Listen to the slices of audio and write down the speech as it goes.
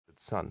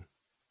son,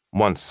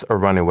 once a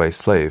runaway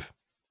slave.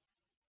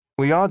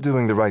 "We are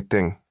doing the right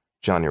thing,"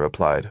 Johnny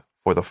replied,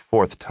 for the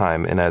fourth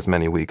time in as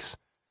many weeks.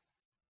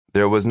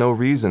 There was no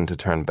reason to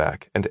turn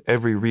back, and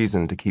every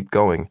reason to keep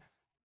going.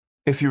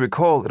 "If you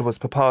recall, it was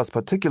Papa's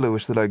particular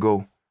wish that I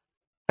go.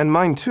 And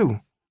mine,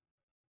 too."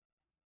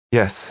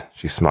 "Yes,"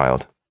 she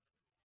smiled.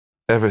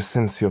 "Ever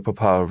since your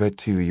Papa read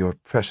to you your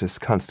precious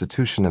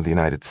Constitution of the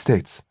United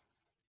States."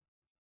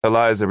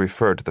 Eliza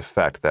referred to the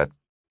fact that,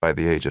 by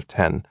the age of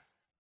 10,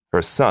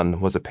 her son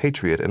was a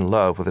patriot in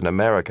love with an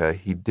America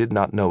he did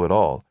not know at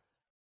all.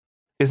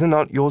 "Isn't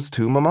that yours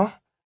too,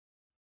 Mama?"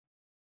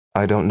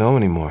 "I don't know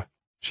anymore,"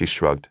 she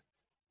shrugged.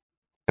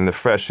 In the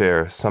fresh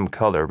air, some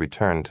color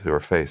returned to her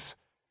face.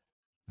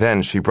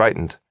 Then she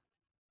brightened.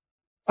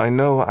 "I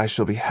know I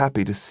shall be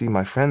happy to see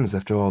my friends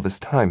after all this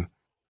time.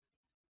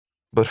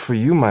 But for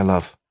you, my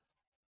love,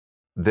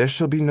 there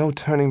shall be no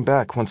turning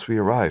back once we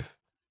arrive.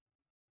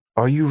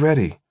 Are you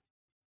ready?"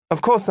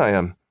 "Of course I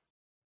am.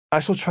 I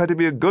shall try to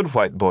be a good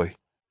white boy."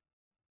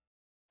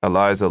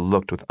 Eliza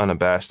looked with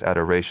unabashed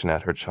adoration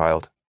at her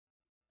child.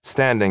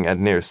 Standing at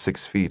near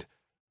 6 feet,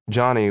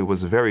 Johnny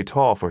was very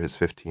tall for his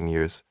 15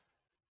 years.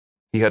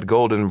 He had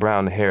golden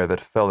brown hair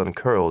that fell in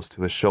curls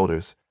to his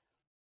shoulders.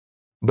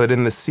 But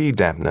in the sea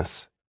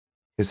dampness,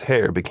 his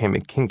hair became a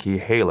kinky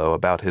halo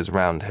about his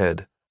round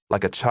head,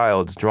 like a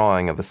child's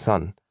drawing of the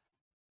sun.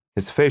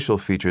 His facial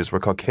features were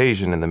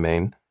Caucasian in the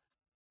main,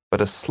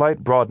 but a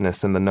slight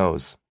broadness in the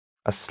nose,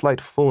 a slight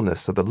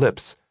fullness of the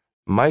lips,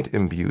 might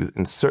imbue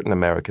in certain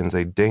Americans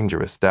a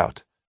dangerous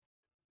doubt.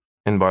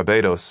 In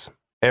Barbados,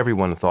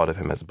 everyone thought of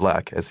him as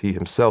black, as he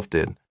himself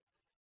did.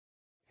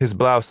 His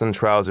blouse and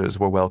trousers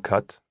were well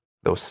cut,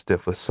 though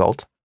stiff with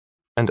salt,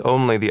 and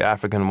only the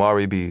African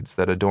wari beads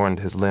that adorned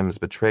his limbs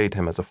betrayed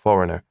him as a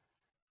foreigner.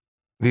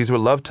 These were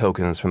love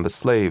tokens from the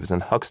slaves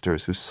and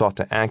hucksters who sought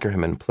to anchor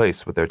him in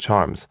place with their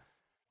charms.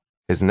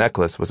 His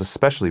necklace was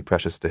especially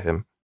precious to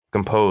him,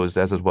 composed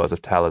as it was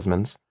of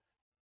talismans,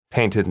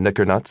 painted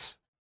nickernuts,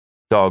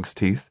 dog's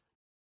teeth,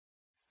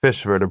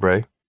 fish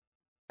vertebrae,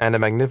 and a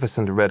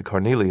magnificent red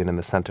carnelian in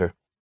the center.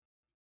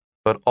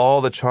 But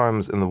all the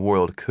charms in the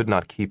world could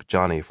not keep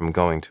Johnny from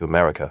going to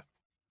America.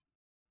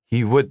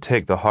 He would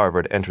take the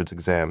Harvard entrance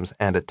exams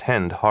and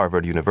attend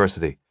Harvard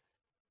University.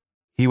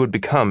 He would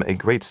become a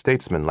great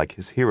statesman like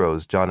his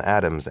heroes John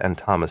Adams and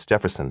Thomas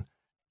Jefferson.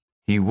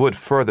 He would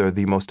further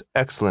the most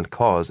excellent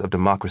cause of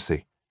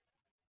democracy.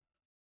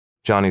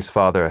 Johnny's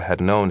father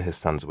had known his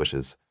son's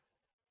wishes.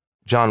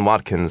 John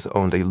Watkins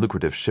owned a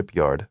lucrative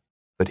shipyard,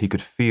 but he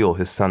could feel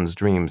his son's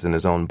dreams in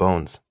his own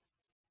bones.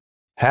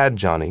 Had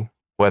Johnny,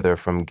 whether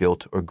from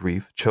guilt or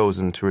grief,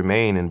 chosen to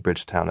remain in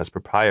Bridgetown as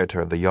proprietor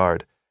of the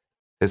yard,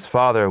 his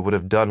father would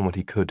have done what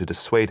he could to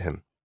dissuade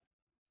him.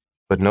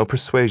 But no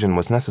persuasion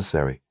was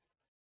necessary.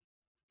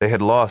 They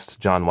had lost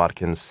John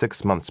Watkins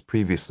 6 months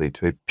previously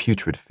to a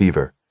putrid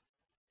fever.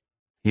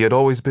 He had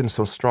always been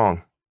so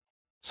strong,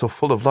 so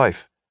full of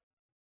life,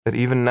 that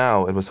even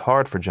now it was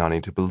hard for Johnny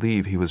to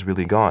believe he was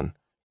really gone.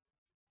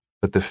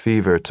 But the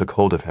fever took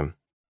hold of him,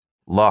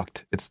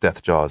 locked its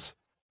death jaws,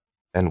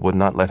 and would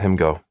not let him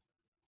go.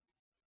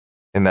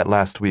 In that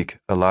last week,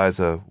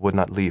 Eliza would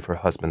not leave her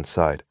husband's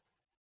side.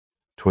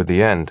 Toward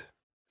the end,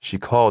 she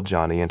called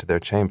Johnny into their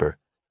chamber.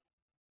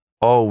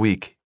 All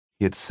week,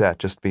 he had sat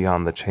just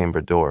beyond the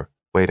chamber door,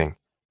 waiting.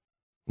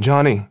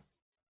 "Johnny,"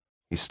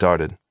 he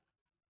started,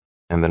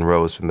 and then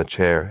rose from the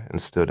chair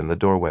and stood in the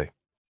doorway.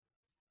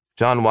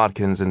 John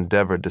Watkins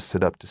endeavored to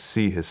sit up to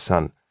see his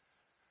son.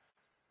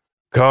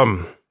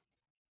 "Come,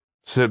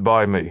 sit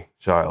by me,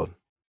 child,"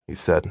 he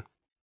said.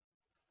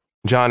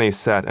 Johnny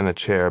sat in a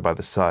chair by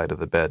the side of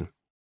the bed.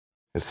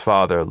 His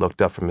father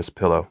looked up from his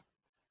pillow.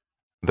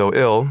 Though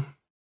ill,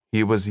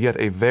 he was yet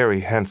a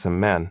very handsome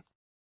man,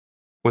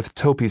 with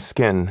taupey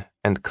skin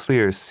and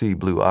clear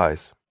sea-blue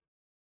eyes.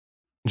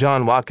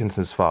 John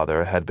Watkins's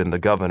father had been the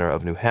governor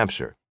of New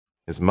Hampshire,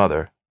 his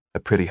mother, a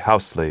pretty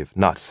house slave,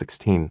 not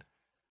 16.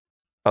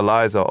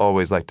 Eliza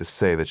always liked to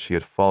say that she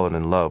had fallen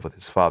in love with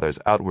his father's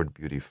outward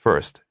beauty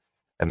first,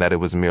 and that it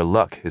was mere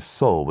luck his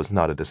soul was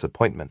not a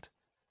disappointment.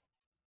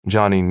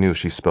 Johnny knew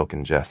she spoke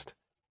in jest.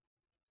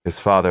 His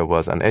father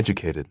was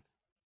uneducated,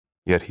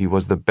 yet he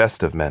was the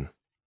best of men,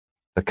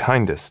 the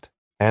kindest,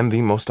 and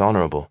the most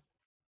honorable.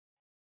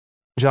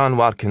 John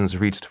Watkins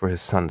reached for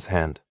his son's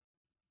hand.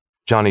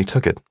 Johnny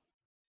took it.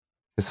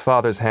 His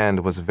father's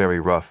hand was very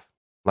rough,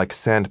 like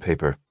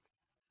sandpaper.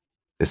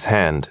 His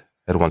hand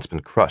had once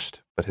been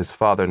crushed, but his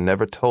father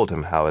never told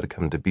him how it had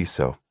come to be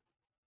so.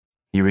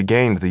 He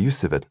regained the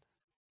use of it,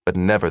 but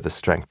never the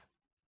strength.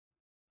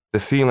 The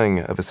feeling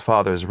of his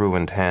father's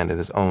ruined hand in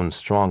his own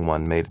strong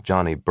one made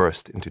Johnny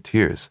burst into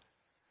tears.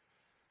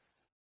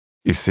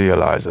 "You see,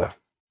 Eliza,"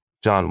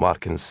 John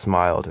Watkins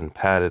smiled and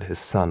patted his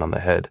son on the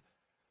head,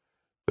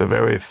 "the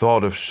very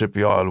thought of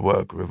shipyard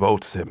work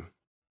revolts him."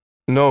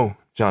 "No,"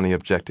 Johnny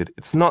objected.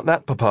 "It's not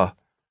that, Papa."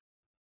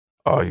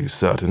 "Are you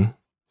certain,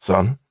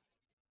 son?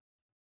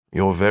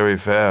 You're very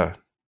fair,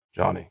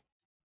 Johnny.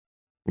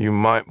 You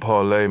might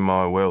parlay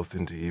my wealth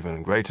into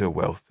even greater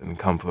wealth and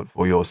comfort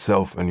for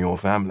yourself and your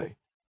family."